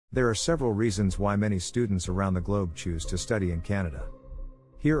There are several reasons why many students around the globe choose to study in Canada.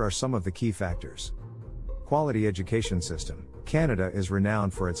 Here are some of the key factors. Quality education system. Canada is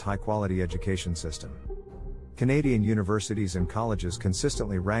renowned for its high-quality education system. Canadian universities and colleges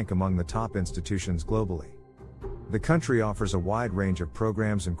consistently rank among the top institutions globally. The country offers a wide range of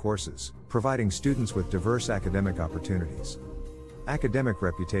programs and courses, providing students with diverse academic opportunities. Academic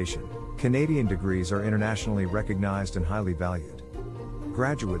reputation. Canadian degrees are internationally recognized and highly valued.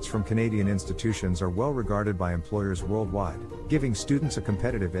 Graduates from Canadian institutions are well regarded by employers worldwide, giving students a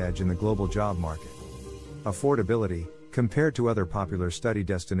competitive edge in the global job market. Affordability. Compared to other popular study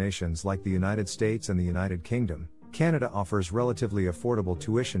destinations like the United States and the United Kingdom, Canada offers relatively affordable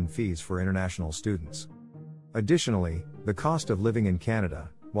tuition fees for international students. Additionally, the cost of living in Canada,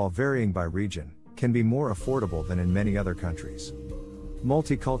 while varying by region, can be more affordable than in many other countries.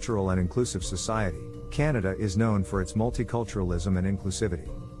 Multicultural and inclusive society. Canada is known for its multiculturalism and inclusivity.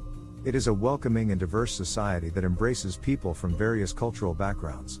 It is a welcoming and diverse society that embraces people from various cultural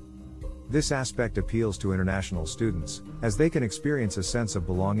backgrounds. This aspect appeals to international students, as they can experience a sense of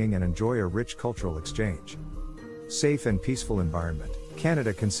belonging and enjoy a rich cultural exchange. Safe and peaceful environment.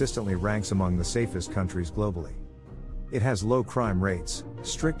 Canada consistently ranks among the safest countries globally. It has low crime rates,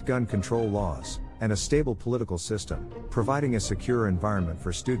 strict gun control laws, and a stable political system, providing a secure environment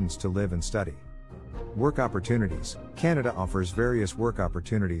for students to live and study. Work opportunities. Canada offers various work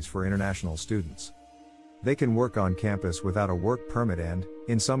opportunities for international students. They can work on campus without a work permit and,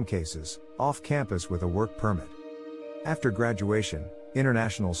 in some cases, off campus with a work permit. After graduation,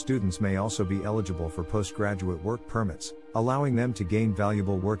 international students may also be eligible for postgraduate work permits, allowing them to gain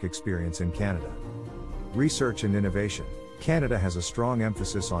valuable work experience in Canada. Research and innovation. Canada has a strong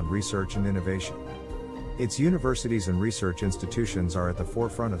emphasis on research and innovation. Its universities and research institutions are at the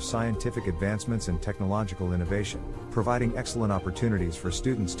forefront of scientific advancements and technological innovation, providing excellent opportunities for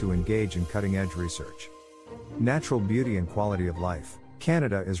students to engage in cutting-edge research. Natural beauty and quality of life.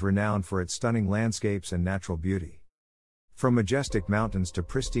 Canada is renowned for its stunning landscapes and natural beauty. From majestic mountains to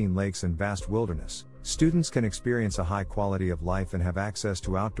pristine lakes and vast wilderness, students can experience a high quality of life and have access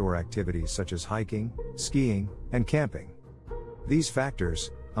to outdoor activities such as hiking, skiing, and camping. These factors,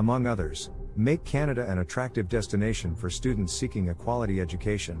 among others, make Canada an attractive destination for students seeking a quality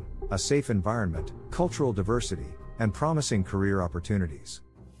education, a safe environment, cultural diversity, and promising career opportunities.